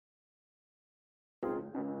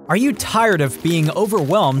Are you tired of being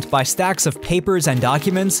overwhelmed by stacks of papers and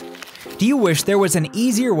documents? Do you wish there was an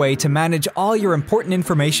easier way to manage all your important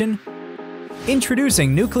information?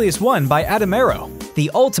 Introducing Nucleus One by Atomero, the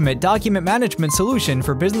ultimate document management solution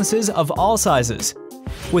for businesses of all sizes.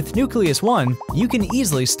 With Nucleus One, you can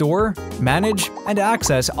easily store, manage, and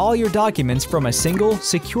access all your documents from a single,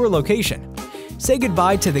 secure location. Say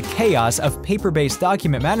goodbye to the chaos of paper-based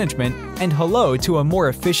document management and hello to a more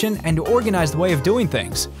efficient and organized way of doing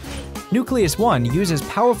things. Nucleus One uses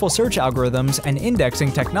powerful search algorithms and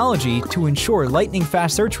indexing technology to ensure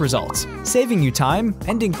lightning-fast search results, saving you time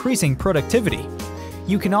and increasing productivity.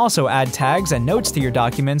 You can also add tags and notes to your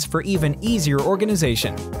documents for even easier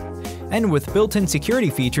organization. And with built-in security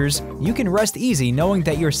features, you can rest easy knowing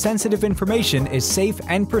that your sensitive information is safe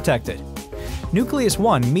and protected. Nucleus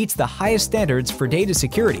One meets the highest standards for data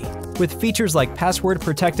security, with features like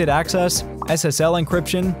password-protected access, SSL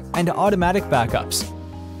encryption, and automatic backups.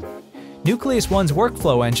 Nucleus One's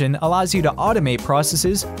workflow engine allows you to automate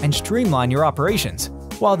processes and streamline your operations,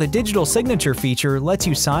 while the digital signature feature lets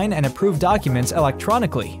you sign and approve documents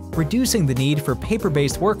electronically, reducing the need for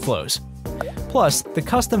paper-based workflows. Plus, the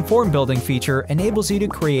custom form building feature enables you to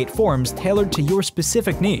create forms tailored to your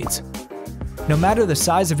specific needs. No matter the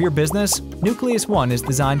size of your business, Nucleus One is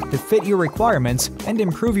designed to fit your requirements and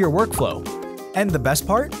improve your workflow. And the best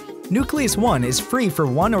part? Nucleus One is free for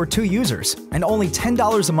 1 or 2 users, and only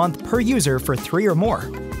 $10 a month per user for 3 or more.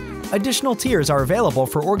 Additional tiers are available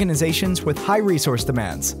for organizations with high resource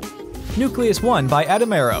demands. Nucleus One by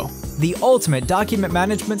Atomero, the ultimate document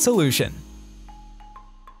management solution.